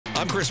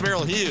I'm Chris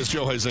Merrill. He is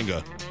Joe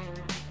Huizinga.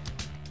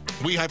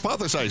 We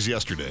hypothesized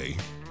yesterday,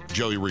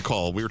 Joe, you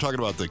recall, we were talking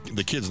about the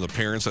kids and the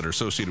parents that are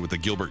associated with the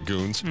Gilbert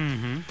Goons.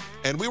 Mm-hmm.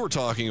 And we were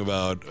talking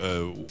about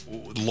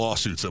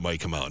lawsuits that might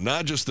come out.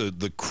 Not just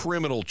the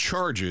criminal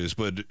charges,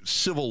 but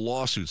civil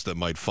lawsuits that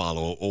might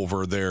follow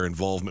over their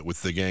involvement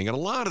with the gang. And a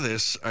lot of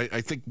this,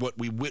 I think what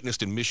we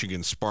witnessed in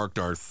Michigan sparked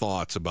our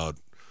thoughts about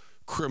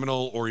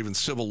criminal or even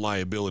civil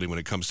liability when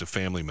it comes to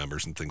family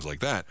members and things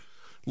like that.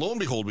 Lo and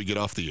behold, we get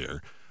off the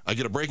air. I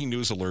get a breaking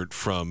news alert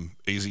from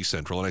AZ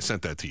Central, and I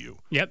sent that to you.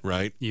 Yep.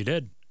 Right? You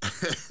did.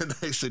 And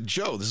I said,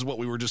 Joe, this is what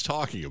we were just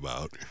talking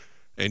about.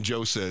 And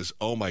Joe says,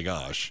 oh, my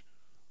gosh,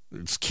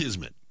 it's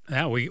kismet.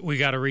 Yeah, we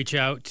got to reach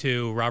out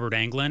to Robert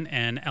Anglen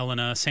and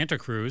Elena Santa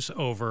Cruz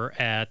over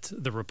at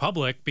the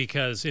Republic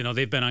because,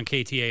 they've been on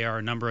KTAR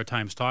a number of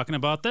times talking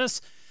about this.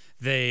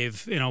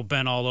 They've,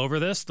 been all over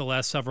this the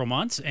last several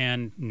months,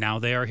 and now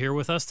they are here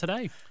with us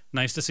today.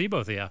 Nice to see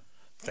both of you.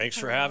 Thanks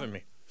for having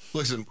me.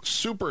 Listen,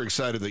 super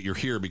excited that you're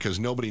here because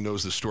nobody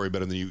knows the story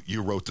better than you.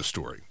 You wrote the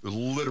story.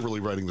 Literally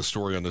writing the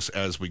story on this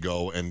as we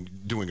go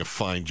and doing a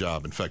fine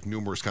job. In fact,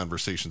 numerous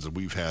conversations that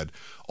we've had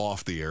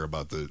off the air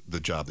about the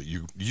job that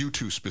you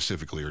two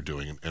specifically are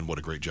doing and what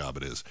a great job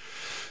it is.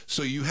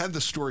 So you had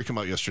the story come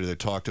out yesterday that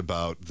talked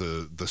about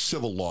the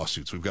civil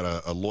lawsuits. We've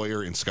got a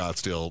lawyer in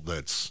Scottsdale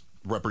that's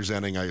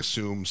representing, I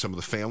assume, some of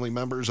the family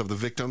members of the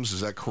victims.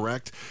 Is that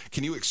correct?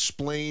 Can you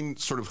explain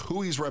sort of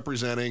who he's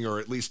representing, or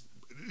at least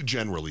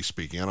generally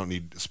speaking? I don't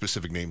need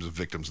specific names of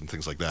victims and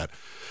things like that.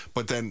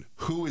 But then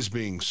who is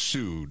being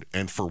sued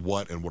and for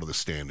what, and what are the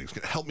standings?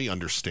 Help me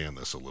understand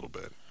this a little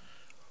bit.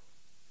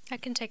 I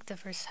can take the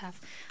first half.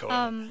 Go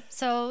ahead.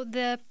 So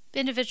the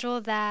individual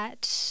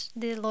that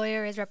the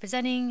lawyer is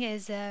representing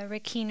is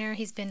Rick Keener.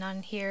 He's been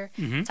on here,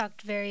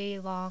 talked very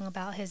long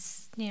about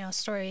his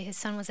story. His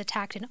son was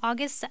attacked in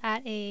August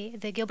at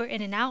the Gilbert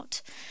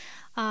In-N-Out.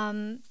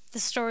 The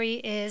story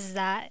is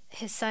that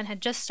his son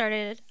had just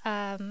started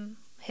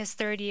his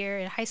third year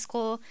in high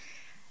school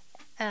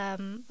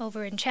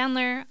over in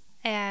Chandler,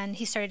 and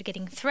he started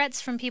getting threats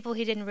from people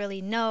he didn't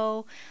really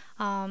know.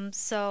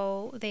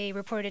 So they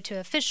reported to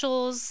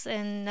officials,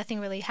 and nothing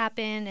really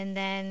happened. And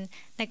then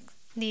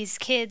these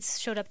kids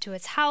showed up to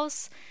his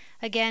house,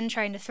 again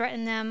trying to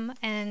threaten them.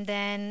 And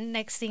then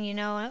next thing you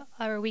know,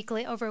 over a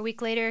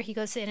week later, he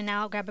goes to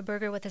In-N-Out, grab a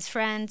burger with his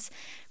friends.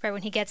 Right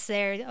when he gets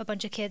there, a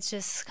bunch of kids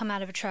just come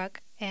out of a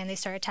truck and they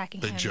start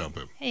attacking him. They jump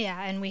him. Yeah,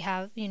 and we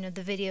have, the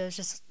video is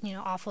just,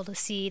 awful to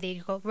see. They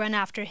go run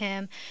after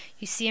him.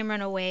 You see him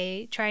run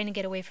away, trying to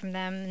get away from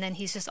them, and then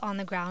he's just on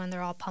the ground and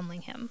they're all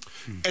pummeling him.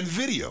 And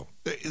video.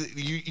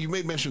 You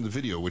may mention the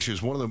video, which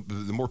is one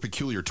of the more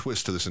peculiar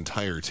twists to this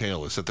entire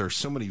tale, is that there are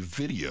so many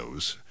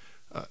videos.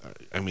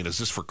 Is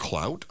this for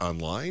clout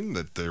online,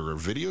 that there are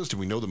videos? Do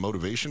we know the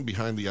motivation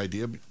behind the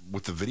idea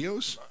with the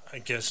videos? I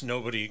guess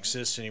nobody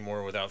exists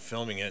anymore without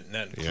filming it, and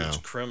that includes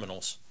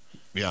criminals.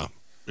 Yeah.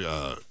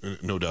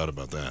 No doubt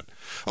about that.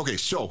 Okay,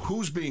 so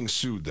who's being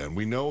sued then?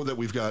 We know that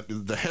we've got,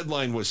 the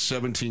headline was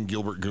 17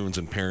 Gilbert Goons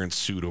and parents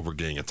sued over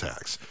gang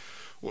attacks.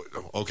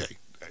 Okay,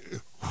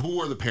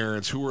 who are the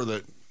parents? Who are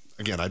the,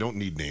 again, I don't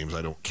need names,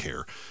 I don't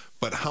care.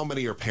 But how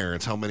many are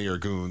parents? How many are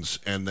goons?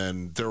 And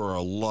then there are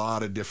a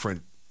lot of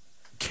different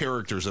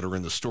characters that are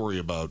in the story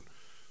about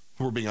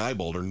who are being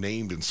eyeballed or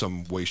named in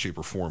some way, shape,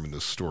 or form in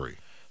this story.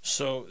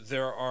 So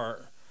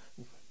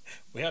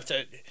we have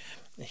to,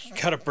 you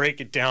got to break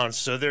it down.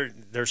 So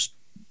there's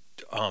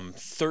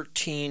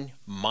 13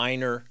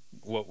 minor,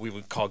 what we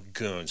would call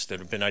goons, that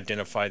have been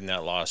identified in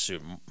that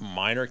lawsuit.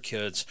 Minor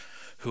kids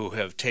who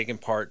have taken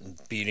part in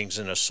beatings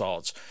and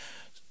assaults.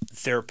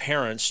 Their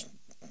parents,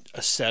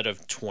 a set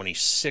of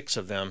 26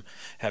 of them,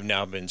 have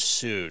now been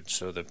sued.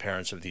 So the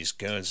parents of these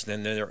goons.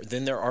 Then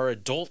there are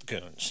adult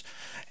goons,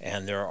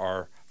 and there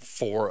are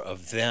 4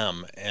 of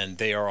them, and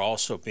they are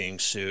also being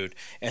sued.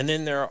 And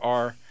then there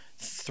are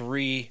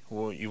 3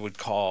 what you would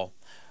call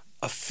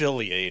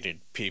affiliated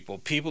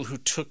people who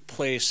took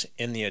place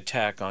in the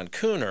attack on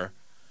Cooner,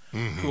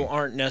 who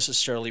aren't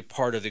necessarily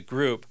part of the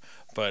group,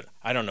 but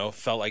I don't know,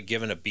 felt like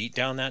giving a beat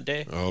down that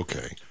day.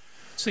 Okay.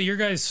 So your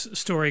guys'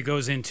 story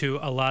goes into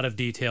a lot of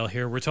detail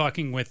here. We're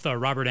talking with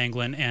Robert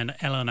Anglen and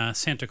Elena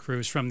Santa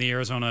Cruz from the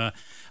Arizona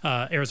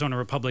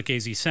Republic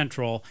AZ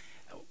Central.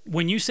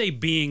 When you say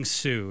being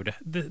sued,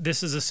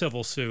 this is a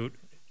civil suit.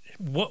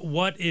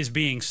 What is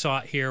being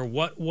sought here?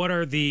 What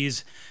are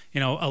these,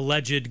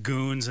 alleged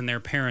goons and their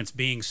parents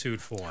being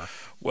sued for?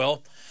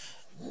 Well,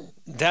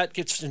 that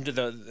gets into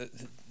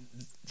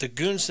the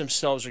goons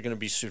themselves are going to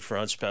be sued for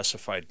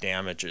unspecified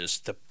damages.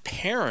 The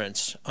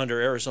parents, under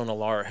Arizona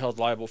law, are held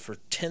liable for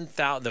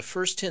the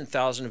first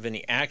 $10,000 of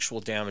any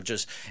actual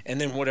damages,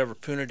 and then whatever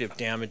punitive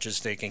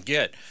damages they can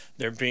get.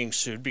 They're being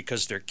sued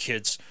because their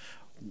kids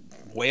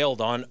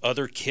wailed on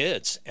other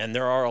kids, and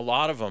there are a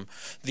lot of them.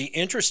 The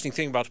interesting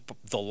thing about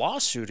the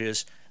lawsuit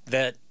is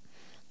that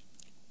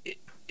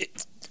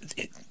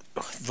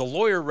the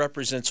lawyer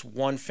represents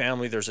one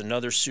family. There's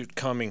another suit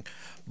coming,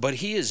 but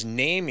he is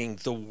naming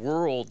the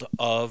world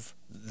of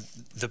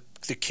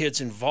the kids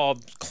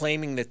involved,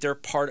 claiming that they're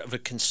part of a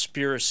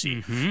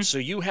conspiracy. So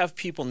you have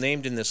people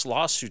named in this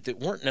lawsuit that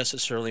weren't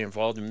necessarily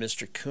involved in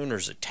Mr.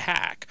 Cooner's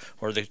attack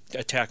or the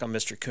attack on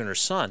Mr.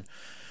 Cooner's son,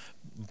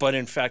 but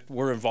in fact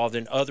were involved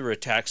in other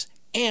attacks.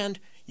 And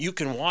you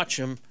can watch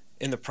them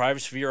in the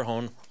privacy of your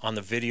home on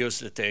the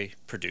videos that they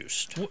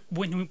produced.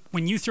 When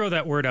you throw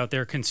that word out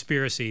there,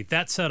 conspiracy,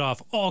 that set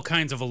off all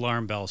kinds of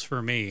alarm bells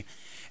for me.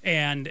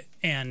 And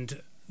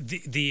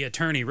the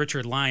attorney,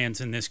 Richard Lyons,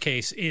 in this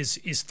case,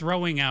 is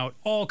throwing out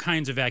all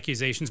kinds of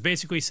accusations,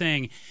 basically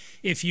saying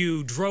if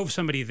you drove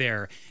somebody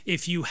there,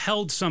 if you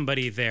held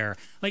somebody there,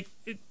 like,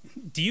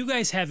 do you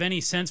guys have any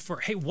sense for,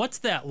 hey, what's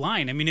that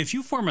line? I mean, if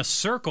you form a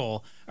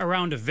circle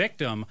around a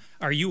victim,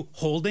 are you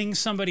holding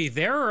somebody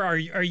there, or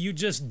are you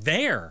just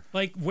there?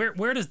 Like,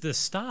 where does this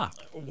stop?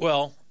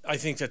 Well, I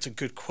think that's a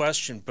good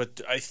question, but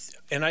I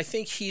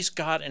think he's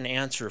got an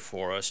answer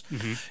for us.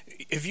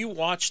 If you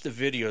watch the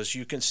videos,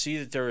 you can see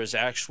that there is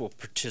actual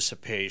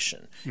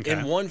participation. Okay.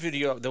 In one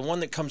video, the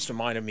one that comes to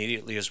mind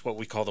immediately is what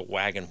we call the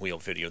wagon wheel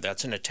video.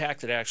 That's an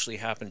attack that actually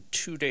happened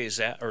 2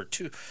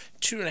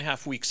 and a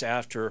half weeks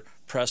after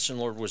Preston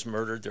Lord was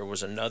murdered. There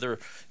was another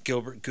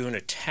Gilbert Goon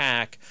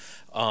attack,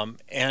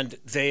 and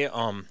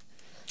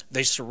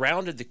they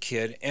surrounded the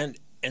kid, and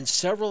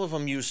several of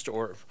them used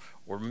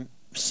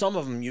some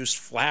of them used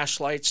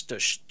flashlights to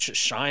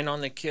shine on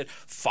the kid,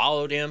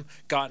 followed him,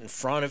 got in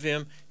front of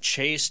him,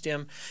 chased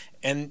him.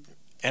 And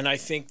I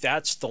think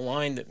that's the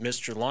line that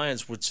Mr.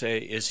 Lyons would say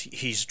is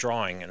he's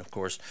drawing. And, of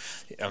course,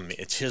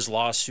 it's his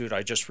lawsuit.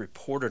 I just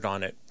reported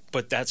on it.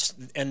 But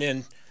and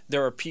then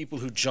there are people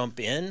who jump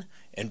in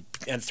and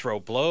throw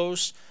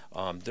blows.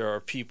 There are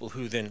people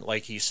who then,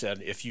 like he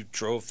said, if you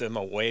drove them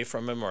away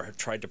from him or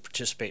tried to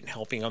participate in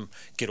helping them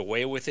get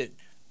away with it,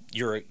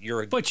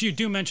 But you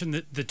do mention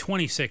the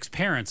 26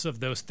 parents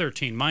of those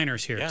 13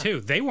 minors here too.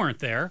 They weren't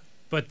there,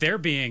 but they're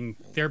being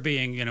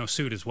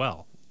sued as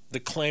well. The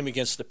claim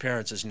against the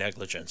parents is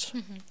negligence.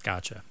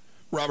 Gotcha.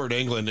 Robert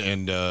Anglen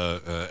and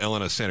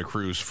Elena Santa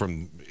Cruz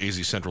from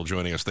AZ Central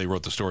joining us. They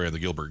wrote the story on the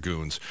Gilbert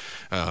Goons.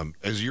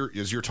 As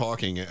you're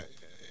talking,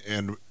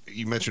 and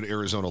you mentioned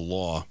Arizona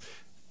law.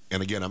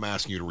 And again, I'm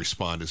asking you to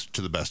respond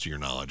to the best of your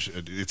knowledge.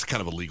 It's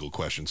kind of a legal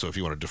question, so if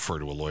you want to defer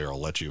to a lawyer,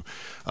 I'll let you.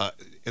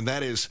 And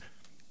that is,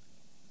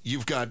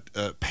 you've got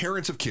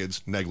parents of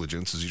kids,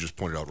 negligence, as you just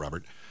pointed out,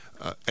 Robert,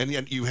 and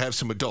yet you have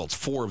some adults,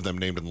 4 of them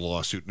named in the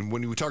lawsuit. And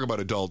when we talk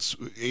about adults,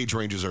 age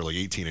ranges are like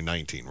 18 and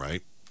 19,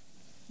 right?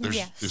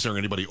 Yes. Is there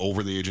anybody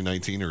over the age of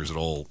 19, or is it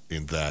all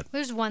in that?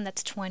 There's one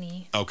that's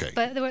 20. Okay.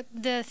 But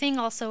the thing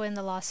also in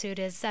the lawsuit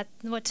is at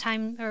what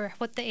time or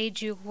what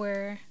age you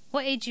were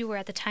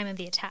at the time of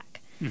the attack.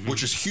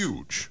 Which is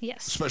huge.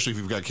 Yes. Especially if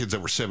you've got kids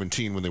that were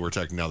 17 when they were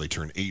attacked, now they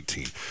turn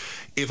 18.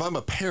 If I'm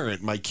a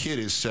parent, my kid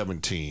is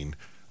 17,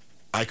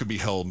 I could be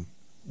held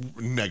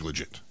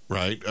negligent,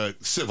 right?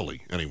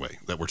 Civilly, anyway,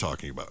 that we're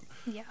talking about.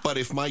 Yeah. But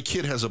if my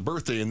kid has a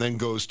birthday and then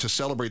goes to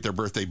celebrate their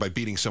birthday by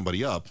beating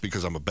somebody up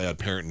because I'm a bad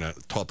parent and I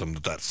taught them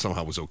that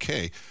somehow was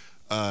okay,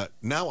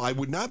 now I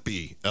would not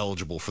be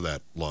eligible for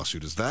that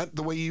lawsuit. Is that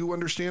the way you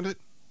understand it?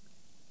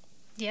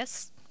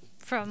 Yes.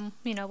 From,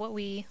 what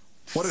we...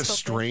 What a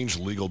strange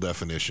legal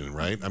definition,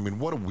 right? I mean,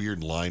 what a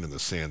weird line in the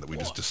sand that we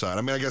just decide.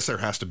 I mean, I guess there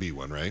has to be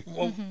one, right?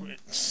 Well,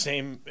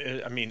 same.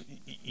 I mean,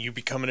 you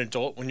become an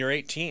adult when you're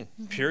 18.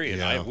 Period.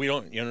 Yeah. We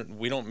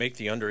don't make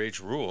the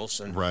underage rules,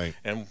 and right.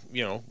 And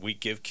we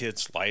give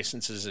kids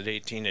licenses at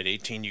 18. At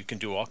 18, you can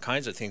do all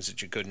kinds of things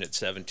that you couldn't at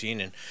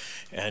 17.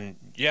 And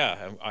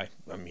yeah,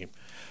 I mean.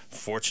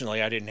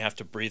 Fortunately, I didn't have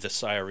to breathe a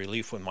sigh of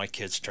relief when my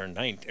kids turned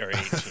 19 or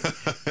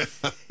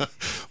 18.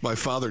 My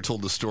father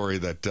told the story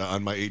that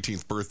on my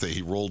 18th birthday,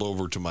 he rolled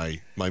over to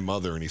my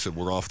mother and he said,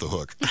 "We're off the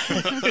hook."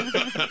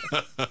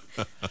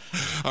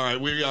 All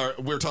right,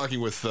 we're talking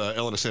with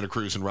Elena Santa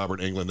Cruz and Robert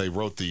Anglen. They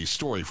wrote the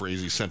story for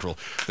AZ Central.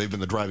 They've been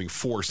the driving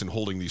force in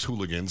holding these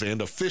hooligans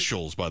and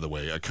officials, by the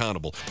way,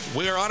 accountable.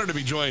 We are honored to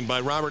be joined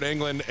by Robert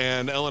Anglen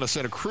and Elena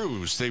Santa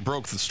Cruz. They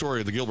broke the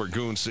story of the Gilbert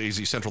Goons to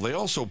AZ Central. They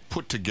also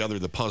put together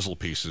the puzzle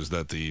pieces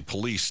that the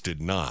police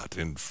did not,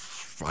 and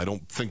I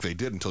don't think they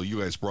did until you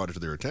guys brought it to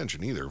their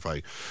attention either, if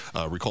I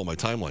recall my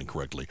timeline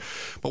correctly.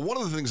 But one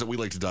of the things that we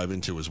like to dive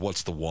into is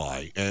what's the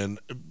why, and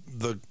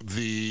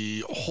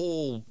the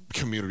whole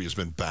community has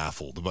been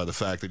baffled by the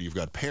fact that you've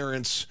got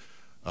parents,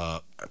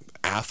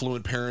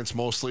 affluent parents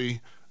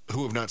mostly,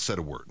 who have not said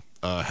a word,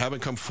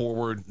 haven't come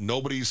forward.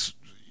 Nobody's...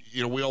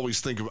 we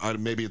always think of,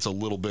 maybe it's a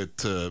little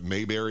bit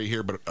Mayberry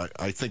here, but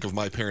I think of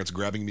my parents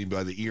grabbing me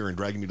by the ear and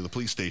dragging me to the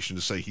police station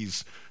to say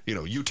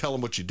you tell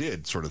him what you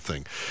did, sort of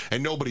thing.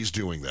 And nobody's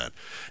doing that.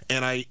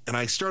 And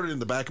I started in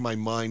the back of my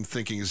mind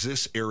thinking, is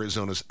this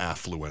Arizona's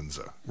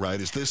affluenza,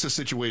 right? Is this a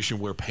situation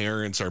where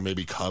parents are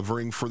maybe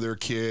covering for their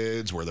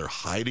kids, where they're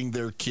hiding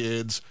their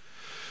kids?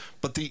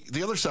 But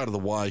the other side of the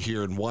why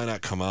here, and why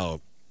not come out,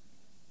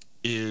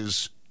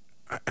 is...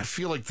 I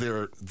feel like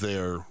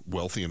they're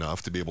wealthy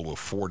enough to be able to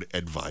afford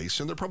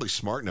advice, and they're probably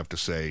smart enough to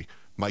say,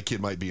 my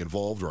kid might be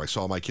involved, or I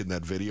saw my kid in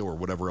that video, or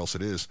whatever else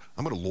it is,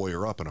 I'm going to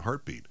lawyer up in a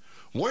heartbeat.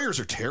 Lawyers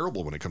are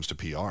terrible when it comes to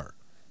PR,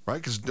 right?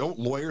 Because don't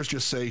lawyers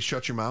just say,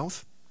 shut your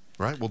mouth,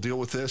 right? We'll deal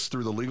with this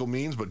through the legal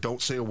means, but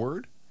don't say a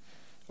word?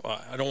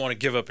 Well, I don't want to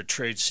give up a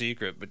trade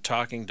secret, but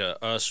talking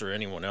to us or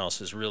anyone else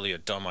is really a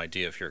dumb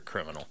idea if you're a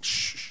criminal.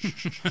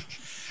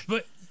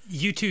 But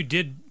you two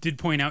did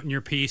point out in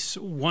your piece,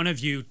 one of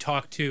you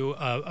talked to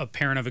a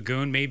parent of a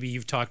goon. Maybe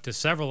you've talked to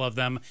several of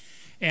them.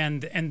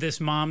 And this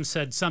mom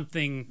said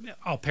something,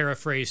 I'll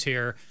paraphrase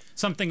here,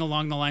 something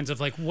along the lines of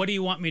like, what do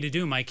you want me to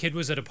do? My kid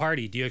was at a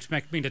party. Do you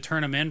expect me to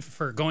turn him in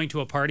for going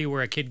to a party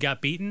where a kid got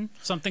beaten?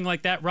 Something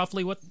like that,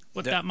 roughly what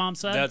that mom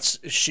said?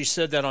 She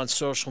said that on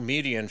social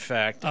media, in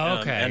fact. Oh,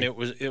 okay. And it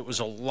was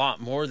a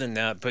lot more than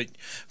that. But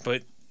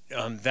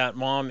that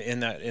mom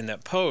in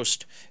that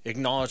post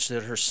acknowledged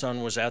that her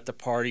son was at the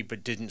party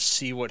but didn't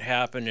see what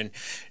happened,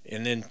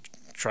 and then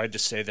tried to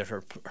say that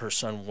her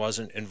son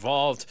wasn't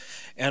involved.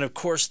 And of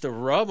course the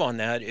rub on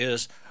that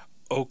is,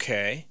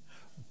 okay,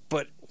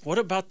 but what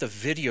about the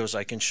videos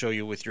I can show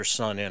you with your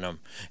son in them?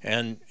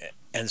 And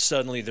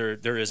suddenly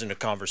there isn't a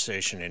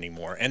conversation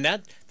anymore. And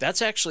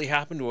that's actually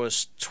happened to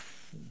us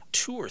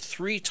two or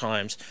three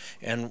times,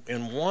 and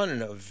one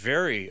in a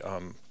very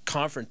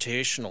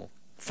confrontational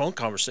phone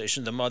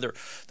conversation. The mother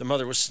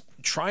was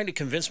trying to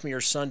convince me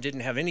her son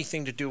didn't have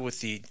anything to do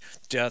with the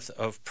death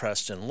of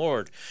Preston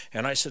Lord.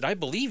 And I said, I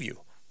believe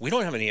you. We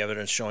don't have any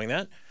evidence showing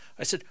that.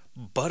 I said,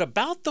 but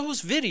about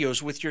those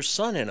videos with your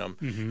son in them.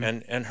 Mm-hmm.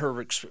 And her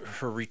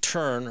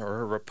return or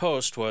her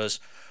riposte was,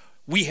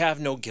 we have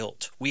no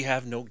guilt. We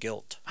have no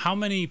guilt. How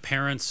many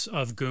parents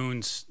of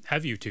goons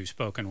have you two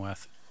spoken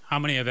with? How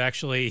many have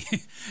actually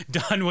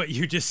done what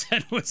you just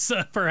said was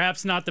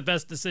perhaps not the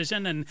best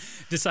decision and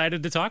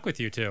decided to talk with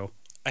you two?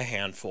 A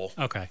handful.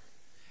 Okay.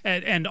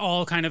 And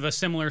all kind of a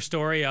similar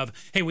story of,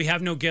 hey, we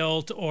have no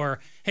guilt, or,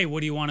 hey,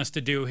 what do you want us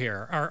to do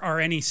here? Are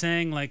any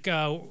saying like,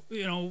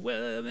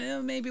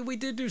 maybe we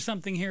did do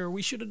something here.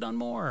 We should have done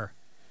more?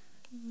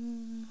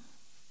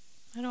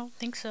 I don't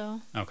think so.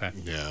 Okay.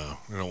 Yeah,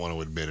 they don't want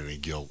to admit any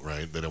guilt,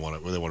 right? They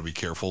want to be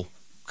careful.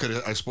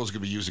 I suppose it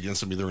could be used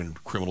against them either in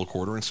criminal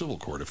court or in civil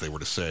court if they were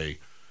to say,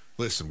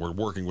 listen, we're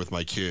working with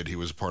my kid. He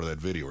was a part of that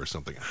video or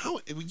something.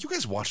 You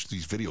guys watched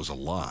these videos a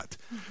lot.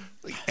 Mm-hmm.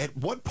 Like, at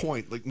what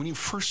point, like when you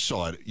first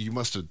saw it, you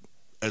must have,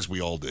 as we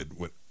all did,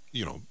 went,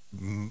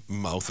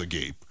 mouth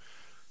agape.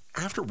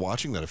 After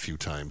watching that a few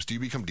times, do you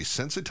become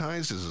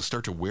desensitized? Does it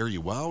start to wear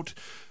you out?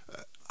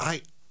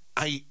 I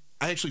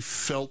actually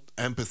felt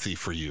empathy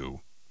for you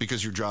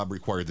because your job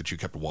required that you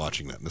kept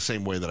watching that. In the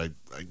same way that I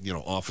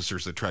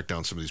officers that track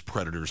down some of these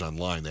predators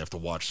online, they have to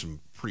watch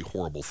some pretty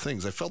horrible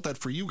things. I felt that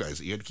for you guys,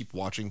 that you had to keep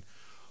watching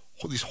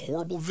these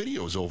horrible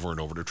videos over and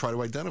over to try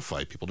to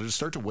identify people. Did it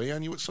start to weigh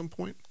on you at some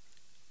point?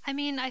 I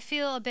mean, I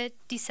feel a bit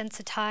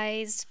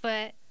desensitized,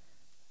 but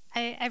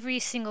every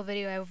single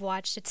video I've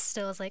watched, it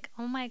still is like,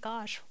 oh my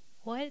gosh,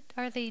 what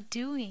are they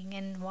doing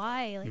and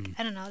why? Like,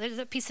 I don't know. There's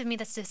a piece of me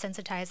that's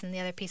desensitized, and the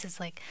other piece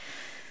is like,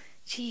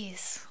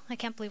 jeez, I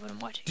can't believe what I'm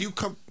watching. Do you,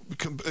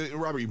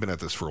 Robert, you've been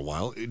at this for a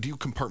while. Do you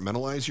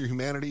compartmentalize your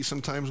humanity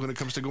sometimes when it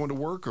comes to going to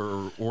work,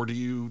 or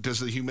does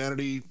the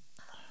humanity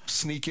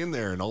sneak in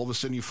there and all of a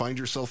sudden you find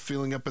yourself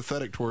feeling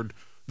empathetic toward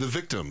the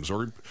victims?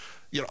 Or,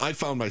 I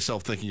found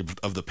myself thinking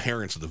of the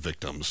parents of the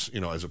victims.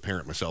 As a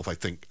parent myself, I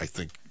think,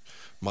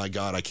 my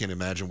God, I can't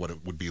imagine what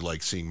it would be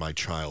like seeing my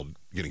child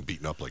getting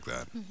beaten up like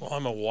that. Well,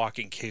 I'm a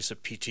walking case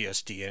of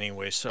PTSD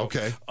anyway, so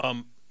okay.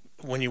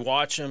 When you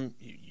watch them,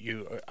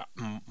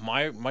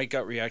 my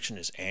gut reaction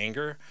is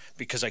anger,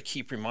 because I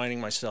keep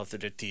reminding myself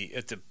that at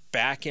the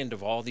back end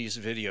of all these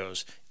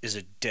videos is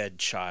a dead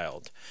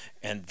child,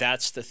 and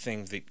that's the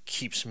thing that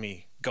keeps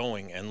me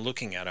going and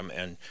looking at them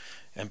and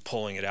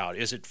pulling it out.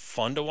 Is it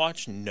fun to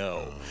watch?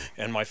 No.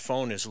 And my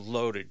phone is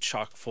loaded,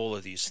 chock full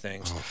of these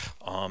things.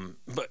 And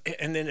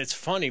then it's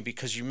funny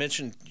because you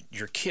mentioned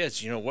your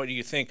kids. What do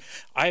you think?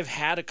 I've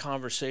had a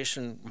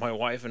conversation, my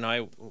wife and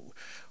I.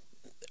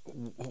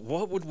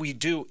 What would we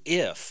do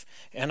if?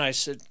 And I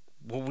said,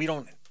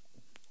 well,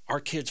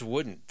 our kids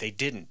wouldn't. They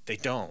didn't. They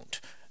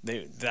don't.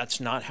 That's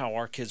not how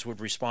our kids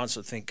would respond,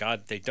 so thank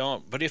God they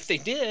don't. But if they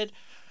did,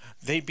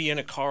 they'd be in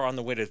a car on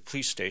the way to the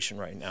police station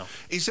right now.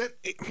 Is that...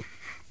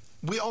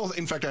 We all,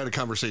 in fact, I had a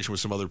conversation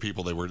with some other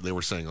people. They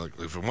were saying, like,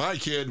 if my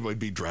kid would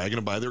be dragging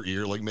him by their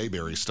ear, like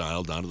Mayberry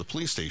style, down to the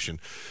police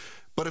station.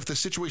 But if the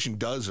situation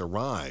does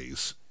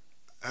arise...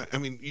 I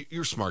mean,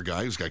 you're a smart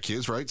guy who's got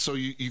kids, right? So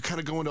you kind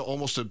of go into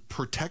almost a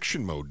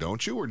protection mode,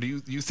 don't you? Or do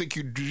you think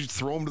you'd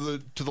throw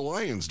them to the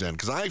lion's den?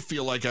 Because I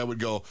feel like I would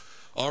go,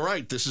 all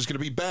right, this is going to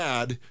be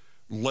bad.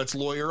 Let's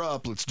lawyer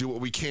up. Let's do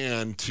what we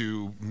can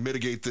to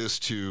mitigate this,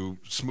 to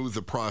smooth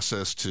the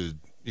process, to,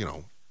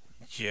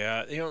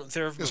 Yeah,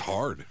 it's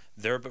hard.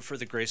 There, but for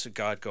the grace of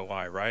God go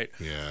I, right?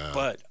 Yeah.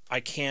 But I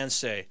can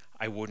say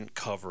I wouldn't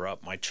cover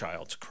up my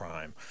child's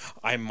crime.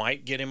 I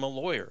might get him a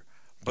lawyer,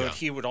 but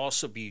he would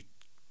also be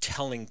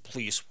telling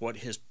police what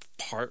his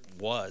part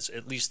was.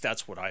 At least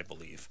that's what I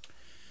believe.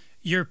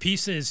 Your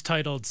piece is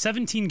titled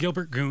 17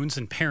 Gilbert Goons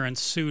and Parents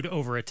Sued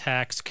Over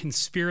Attacks,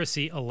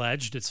 Conspiracy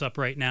Alleged. It's up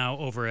right now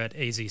over at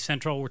AZ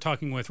Central. We're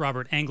talking with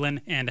Robert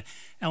Anglen and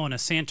Elena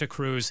Santa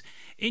Cruz.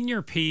 In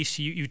your piece,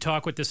 you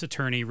talk with this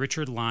attorney,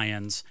 Richard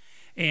Lyons,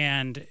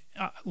 and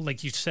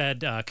like you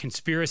said,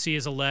 conspiracy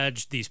is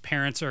alleged. These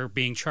parents are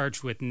being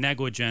charged with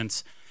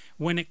negligence.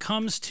 When it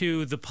comes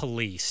to the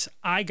police,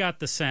 I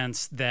got the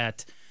sense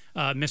that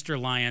Mr.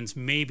 Lyons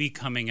may be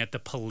coming at the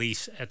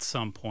police at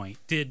some point.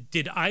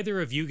 Did either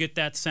of you get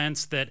that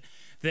sense that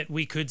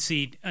we could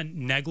see a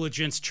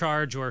negligence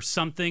charge or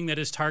something that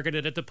is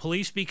targeted at the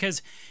police?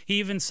 Because he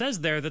even says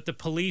there that the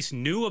police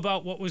knew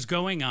about what was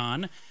going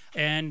on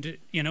and,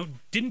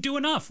 didn't do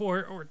enough.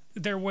 Or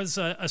there was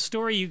a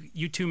story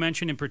you two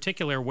mentioned in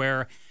particular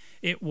where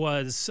it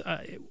was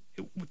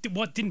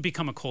what didn't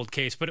become a cold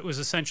case, but it was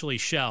essentially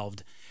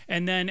shelved.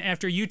 And then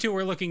after you two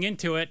were looking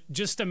into it,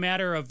 just a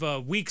matter of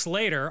weeks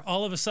later,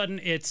 all of a sudden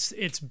it's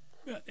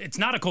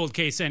not a cold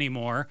case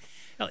anymore.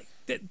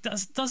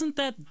 Doesn't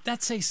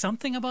that say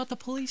something about the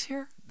police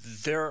here?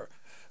 There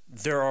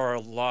are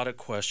a lot of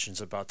questions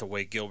about the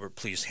way Gilbert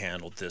Police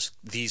handled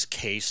these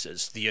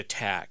cases, the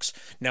attacks.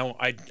 Now,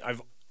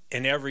 I've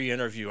in every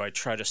interview I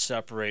try to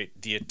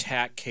separate the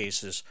attack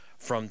cases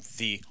from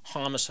the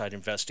homicide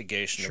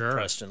investigation of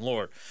Preston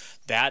Lord.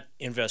 That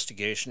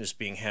investigation is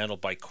being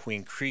handled by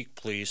Queen Creek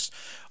Police.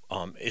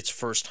 Its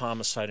first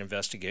homicide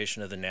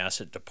investigation of the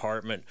Nassau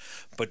Department,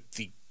 but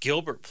the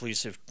Gilbert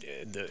Police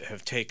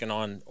have taken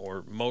on,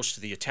 or most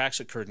of the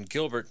attacks occurred in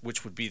Gilbert,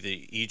 which would be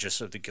the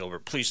aegis of the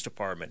Gilbert Police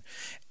Department,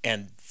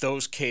 and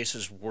those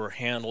cases were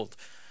handled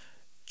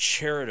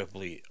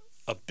charitably,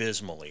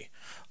 abysmally.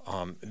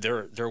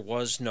 There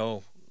was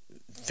no.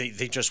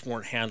 They just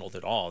weren't handled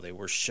at all. They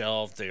were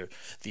shelved.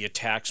 The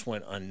attacks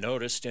went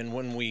unnoticed, and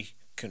when we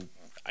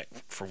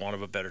for want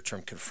of a better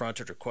term,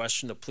 confronted or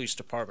questioned the police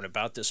department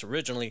about this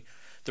originally,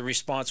 the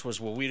response was,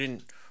 well,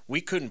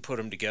 we couldn't put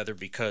them together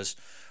because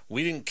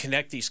we didn't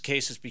connect these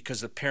cases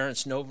because the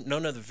parents,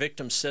 none of the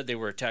victims said they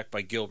were attacked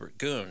by Gilbert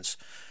Goons.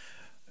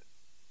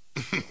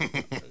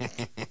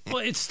 Well,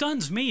 it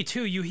stuns me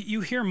too.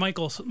 You hear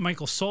Michael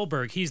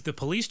Solberg. He's the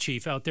police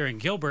chief out there in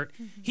Gilbert.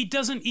 Mm-hmm. He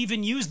doesn't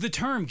even use the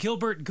term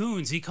Gilbert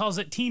Goons. He calls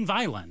it teen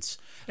violence.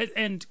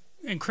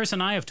 And Chris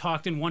and I have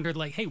talked and wondered,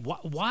 like, hey,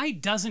 why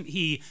doesn't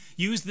he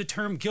use the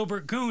term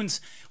Gilbert Goons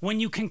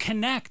when you can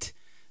connect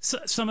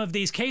some of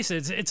these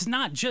cases? It's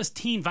not just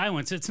teen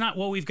violence. It's not,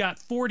 well, we've got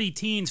 40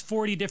 teens,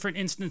 40 different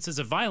instances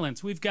of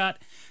violence. We've got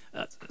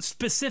a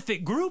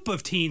specific group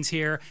of teens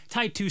here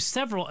tied to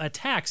several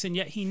attacks, and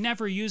yet he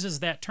never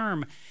uses that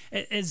term.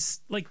 As,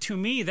 like, to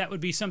me, that would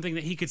be something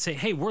that he could say,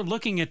 hey, we're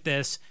looking at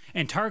this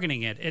and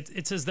targeting it.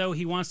 It's as though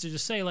he wants to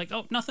just say, like,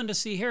 oh, nothing to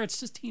see here. It's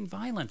just teen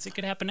violence. It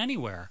could happen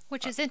anywhere.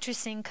 Which is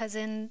interesting because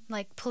in,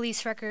 like,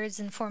 police records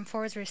and Form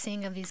 4s we're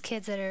seeing of these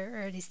kids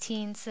or these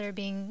teens that are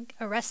being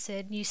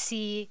arrested, you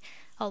see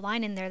a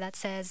line in there that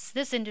says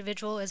this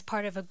individual is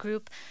part of a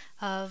group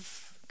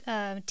of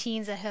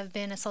teens that have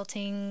been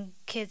assaulting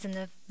kids in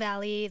the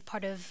valley,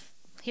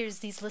 here's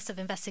these lists of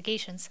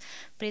investigations,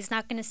 but he's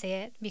not going to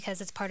say it because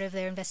it's part of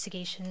their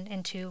investigation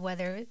into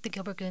whether the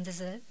Gilbert Goons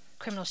is a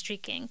criminal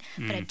street gang.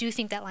 But I do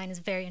think that line is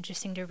very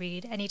interesting to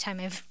read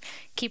anytime I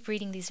keep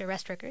reading these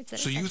arrest records.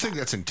 So you think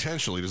that's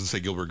intentional? He doesn't say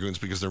Gilbert Goons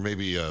because there may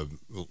be a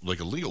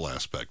legal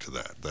aspect to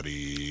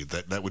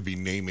that would be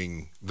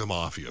naming the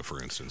mafia,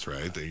 for instance,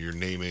 right? That you're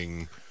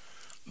naming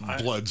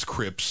Bloods,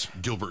 Crips,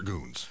 Gilbert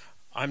Goons.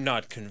 I'm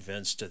not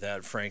convinced of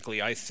that,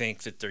 frankly. I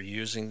think that they're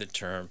using the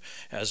term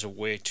as a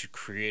way to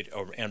create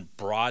and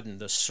broaden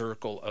the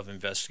circle of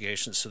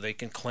investigation so they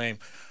can claim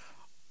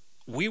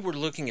we were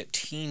looking at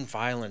teen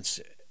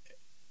violence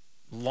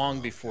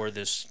long before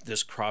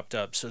this cropped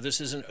up. So this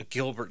isn't a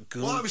Gilbert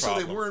Goon problem. Well,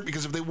 obviously they weren't,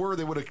 because if they were,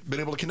 they would have been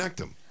able to connect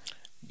them.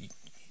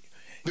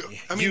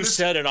 I mean, you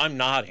said it. I'm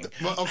nodding.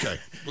 Well, okay.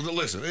 Well,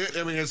 listen.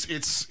 I mean,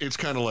 it's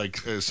kind of like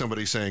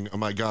somebody saying, "Oh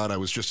my God, I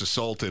was just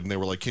assaulted," and they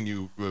were like, "Can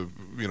you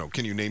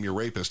name your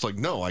rapist?" Like,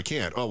 no, I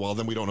can't. Oh well,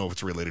 then we don't know if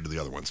it's related to the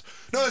other ones.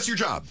 No, that's your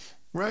job.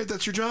 Right,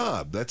 that's your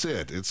job. That's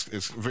it.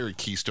 It's very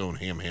Keystone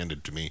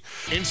ham-handed to me.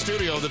 In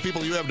studio, the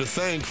people you have to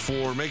thank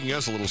for making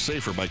us a little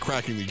safer by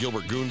cracking the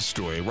Gilbert Goons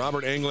story.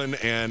 Robert Anglen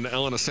and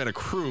Elena Santa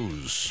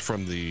Cruz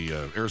from the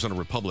Arizona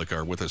Republic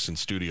are with us in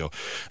studio.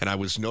 And I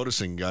was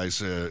noticing, guys,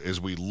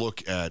 as we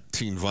look at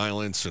teen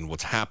violence and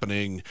what's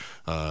happening,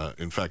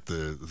 in fact,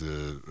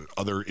 the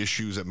other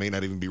issues that may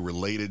not even be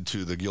related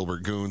to the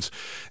Gilbert Goons,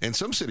 and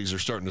some cities are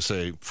starting to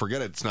say,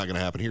 forget it, it's not going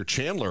to happen here.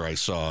 Chandler, I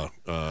saw,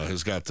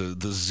 has got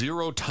the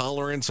zero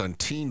tolerance on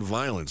teen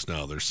violence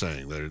now. They're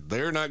saying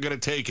they're not going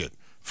to take it.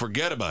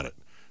 Forget about it.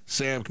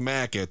 Sam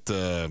Mack at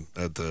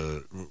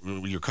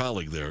your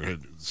colleague there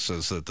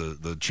says that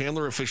the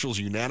Chandler officials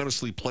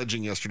unanimously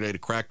pledging yesterday to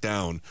crack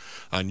down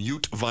on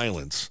youth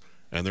violence,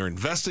 and they're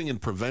investing in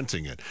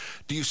preventing it.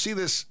 Do you see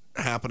this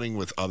happening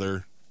with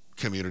other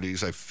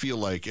communities? I feel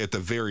like at the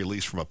very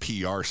least from a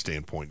PR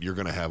standpoint, you're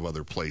going to have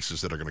other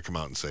places that are going to come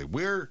out and say,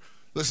 we're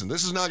Listen,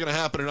 this is not going to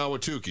happen in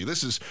Ahwatukee.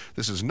 This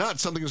is not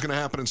something that's going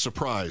to happen in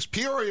Surprise.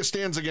 Peoria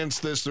stands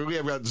against this. We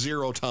have got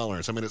zero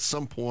tolerance. I mean, at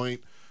some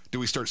point, do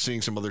we start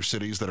seeing some other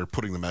cities that are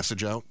putting the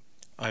message out?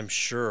 I'm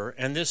sure.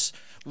 And this,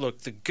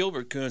 look, the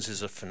Gilbert Goons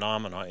is a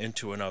phenomenon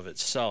into and of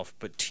itself,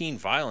 but teen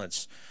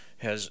violence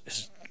has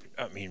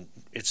I mean,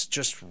 it's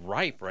just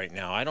ripe right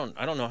now. I don't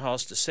know how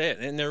else to say it.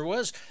 And there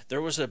was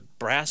a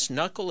brass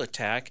knuckle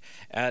attack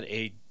at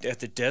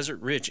the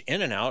Desert Ridge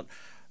In-N-Out.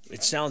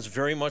 It sounds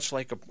very much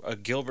like a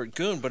Gilbert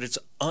Goon, but it's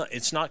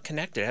not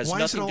connected. It has Why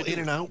nothing is it all to do.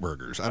 In-N-Out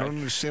burgers? I don't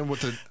understand what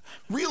the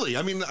really.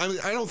 I mean,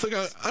 I don't think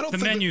the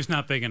menu's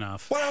not big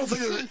enough. Well,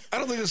 I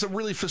don't think it's a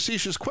really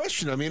facetious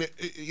question. I mean,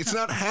 it's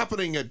not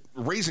happening at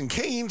Raising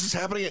Cane's. It's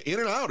happening at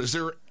In-N-Out. Is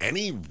there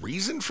any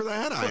reason for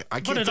that? I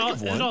can't think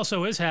of one. It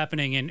also is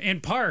happening in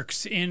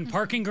parks, in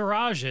parking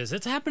garages.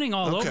 It's happening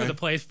all over the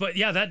place. But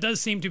yeah, that does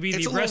seem to be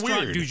the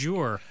restaurant du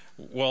jour.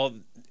 Well,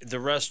 the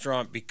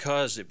restaurant,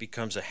 because it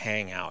becomes a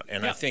hangout,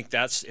 and I think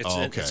it's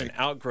an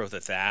outgrowth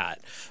of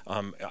that.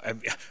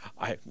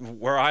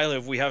 Where I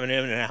live, we have an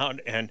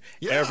In-N-Out, and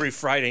every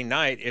Friday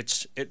night,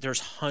 there's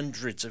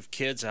hundreds of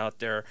kids out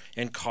there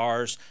in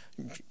cars.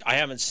 I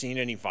haven't seen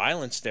any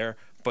violence there,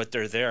 but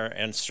they're there,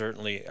 and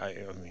certainly, I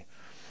mean.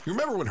 You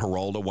remember when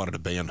Geraldo wanted to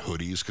ban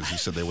hoodies because he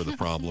said they were the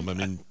problem? I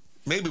mean,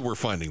 maybe we're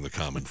finding the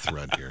common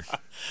thread here.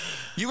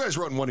 You guys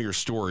wrote in one of your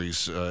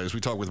stories, as we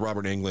talked with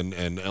Robert Anglen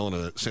and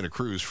Elena Santa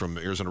Cruz from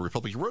Arizona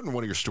Republic, you wrote in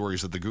one of your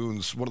stories that the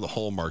Goons, one of the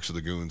hallmarks of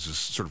the Goons is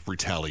sort of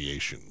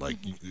retaliation,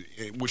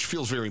 which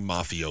feels very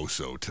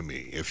mafioso to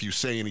me. If you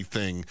say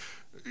anything,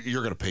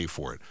 you're going to pay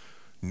for it.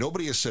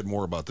 Nobody has said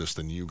more about this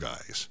than you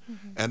guys.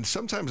 And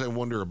sometimes I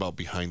wonder about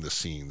behind the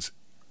scenes.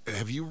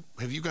 Have you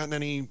gotten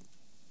any,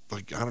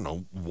 like, I don't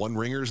know,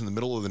 one-ringers in the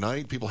middle of the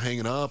night, people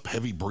hanging up,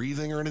 heavy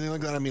breathing or anything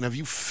like that? I mean, have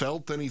you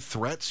felt any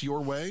threats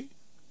your way?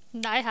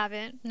 I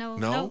haven't. No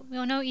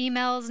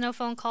emails, no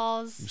phone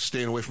calls.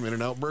 Staying away from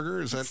In-N-Out Burger?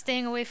 Is that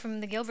staying away from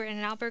the Gilbert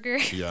In-N-Out Burger?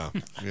 Yeah.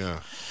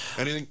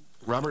 Anything,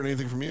 Robert?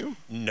 Anything from you?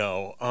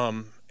 No.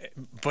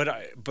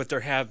 But there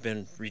have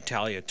been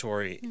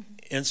retaliatory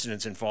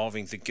incidents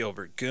involving the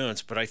Gilbert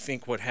Goons. But I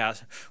think what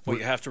you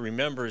have to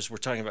remember is we're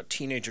talking about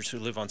teenagers who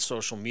live on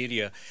social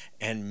media,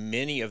 and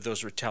many of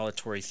those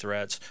retaliatory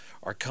threats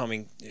are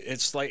coming.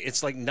 It's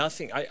like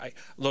nothing. I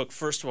look.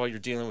 First of all, you're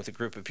dealing with a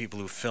group of people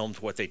who filmed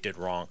what they did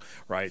wrong,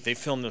 right? They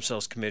filmed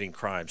themselves committing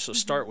crimes. So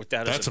start with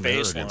that as a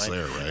baseline. That's some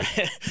arrogance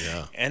there, right?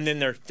 Yeah. And then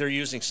they're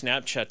using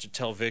Snapchat to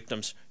tell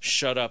victims,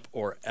 "Shut up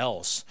or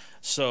else."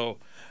 So,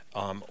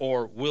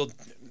 or we'll.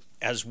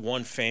 As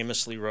one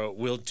famously wrote,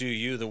 "We'll do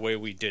you the way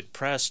we did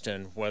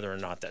Preston," whether or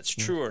not that's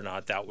true or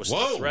not. That was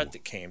the threat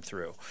that came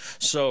through.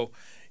 So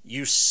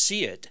you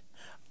see it,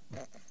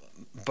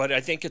 but I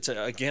think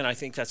I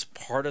think that's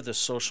part of the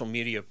social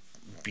media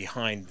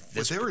behind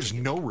this. But there is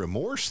no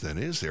remorse then,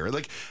 is there?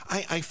 Like,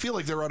 I feel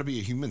like there ought to be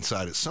a human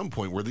side at some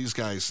point where these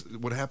guys,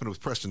 what happened with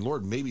Preston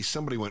Lord, maybe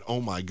somebody went,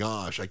 "Oh my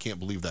gosh, I can't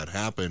believe that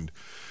happened.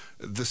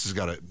 This has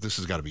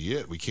got to be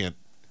it. We can't."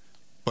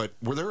 But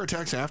were there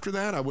attacks after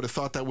that? I would have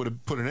thought that would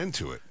have put an end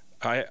to it.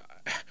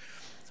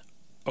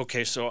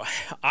 Okay, so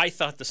I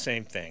thought the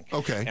same thing.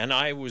 Okay. And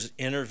I was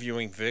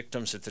interviewing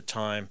victims at the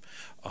time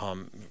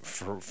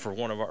for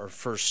one of our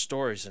first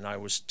stories, and I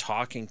was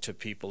talking to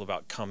people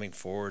about coming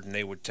forward, and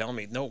they would tell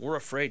me, "No, we're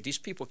afraid. These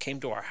people came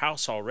to our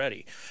house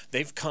already.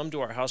 They've come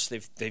to our house.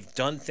 They've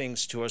done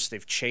things to us.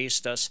 They've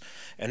chased us,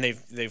 and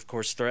they've of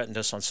course threatened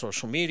us on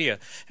social media."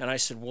 And I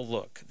said, "Well,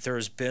 look, there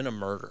has been a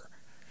murder.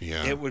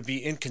 Yeah. It would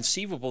be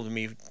inconceivable to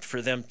me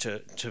for them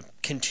to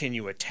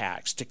continue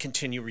attacks, to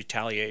continue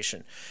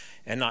retaliation."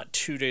 And not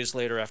 2 days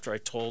later, after I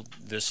told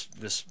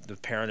the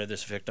parent of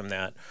this victim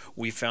that,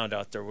 we found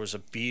out there was a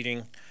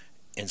beating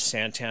in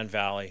Santan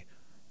Valley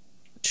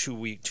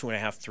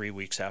 3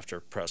 weeks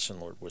after Preston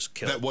Lord was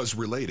killed. That was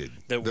related.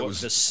 That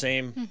was the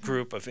same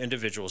group of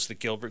individuals, the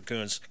Gilbert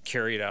Goons,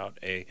 carried out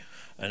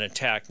an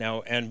attack.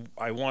 Now, and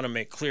I want to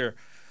make clear,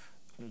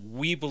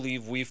 we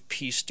believe we've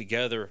pieced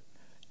together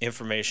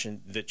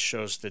information that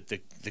shows that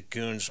the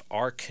Goons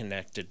are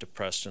connected to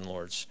Preston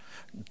Lord's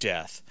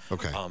death.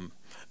 Okay.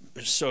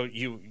 So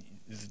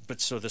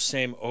the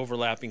same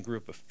overlapping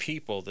group of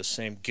people, the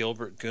same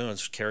Gilbert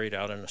Goons, carried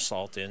out an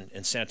assault in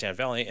Santan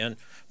Valley, and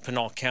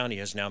Pinal County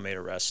has now made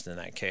arrests in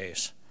that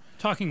case.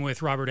 Talking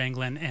with Robert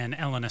Anglen and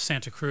Elena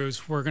Santa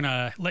Cruz, we're going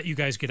to let you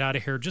guys get out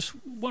of here. Just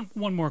one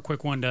more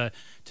quick one to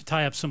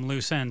tie up some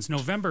loose ends.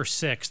 November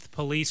 6th,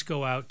 police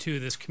go out to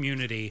this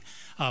community,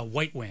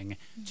 White Wing,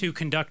 to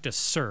conduct a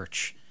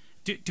search.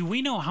 Do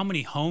we know how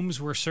many homes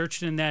were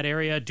searched in that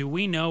area? Do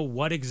we know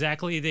what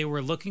exactly they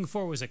were looking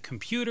for? Was it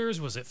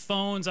computers? Was it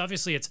phones?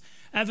 Obviously, it's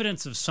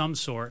evidence of some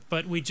sort,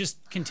 but we just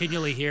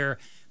continually hear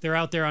they're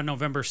out there on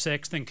November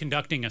 6th and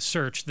conducting a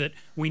search that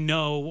we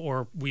know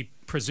or we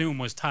presume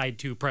was tied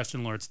to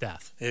Preston Lord's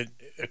death.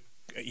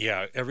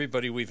 Yeah,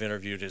 everybody we've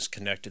interviewed has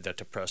connected that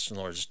to Preston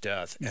Lord's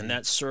death, and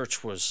that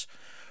search was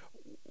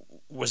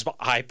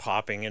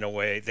eye-popping in a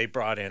way. They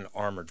brought in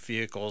armored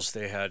vehicles.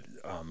 They had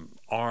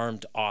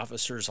armed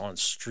officers on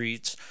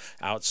streets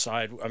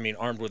outside. I mean,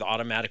 armed with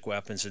automatic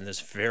weapons in this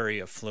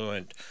very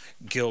affluent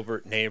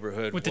Gilbert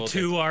neighborhood. With the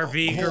 2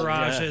 RV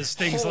garages,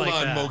 things like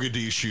that. Hold on,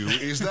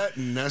 Mogadishu. Is that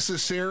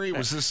necessary?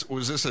 Was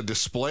this a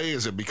display?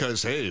 Is it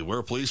because, hey, we're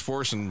a police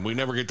force and we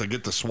never get to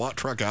get the SWAT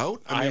truck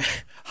out? I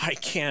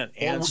can't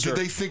answer. Or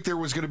did they think there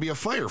was going to be a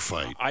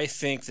firefight? I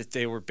think that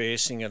they were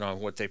basing it on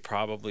what they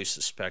probably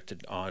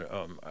suspected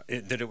on,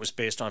 that it was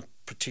based on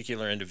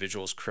particular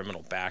individuals'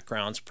 criminal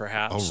backgrounds,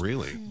 perhaps. Oh,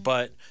 really?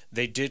 But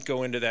they did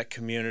go into that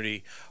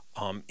community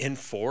in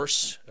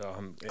force,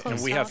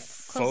 and we have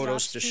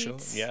photos to show.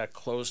 Yeah,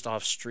 closed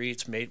off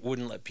streets,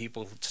 wouldn't let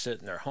people sit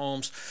in their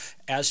homes.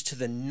 As to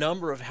the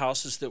number of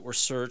houses that were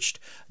searched,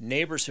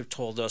 neighbors have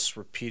told us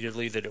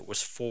repeatedly that it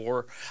was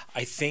 4.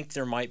 I think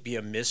there might be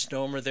a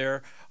misnomer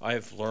there.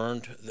 I've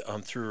learned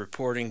through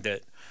reporting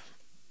that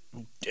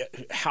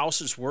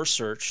houses were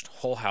searched,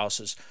 whole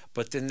houses,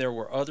 but then there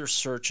were other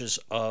searches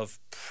of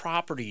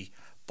property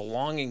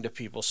belonging to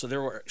people. So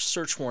there were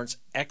search warrants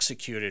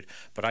executed,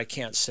 but I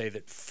can't say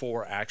that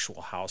 4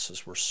 actual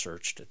houses were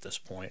searched at this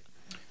point.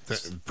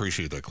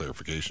 Appreciate that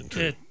clarification,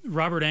 too.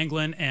 Robert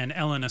Anglen and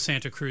Elena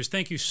Santa Cruz,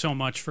 thank you so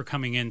much for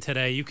coming in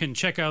today. You can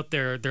check out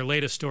their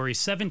latest story,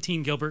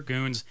 17 Gilbert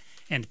Goons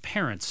and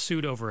Parents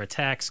Sued Over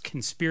Attacks,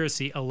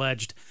 Conspiracy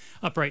Alleged,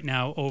 up right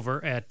now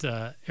over at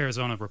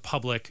Arizona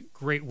Republic.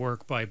 Great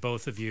work by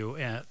both of you.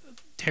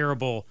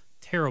 Terrible,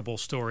 terrible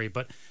story,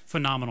 but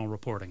phenomenal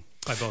reporting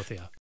by both of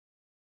you.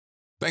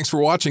 Thanks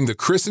for watching The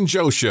Chris and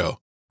Joe Show.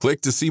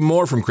 Click to see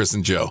more from Chris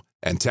and Joe,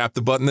 and tap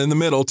the button in the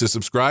middle to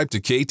subscribe to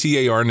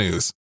KTAR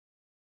News.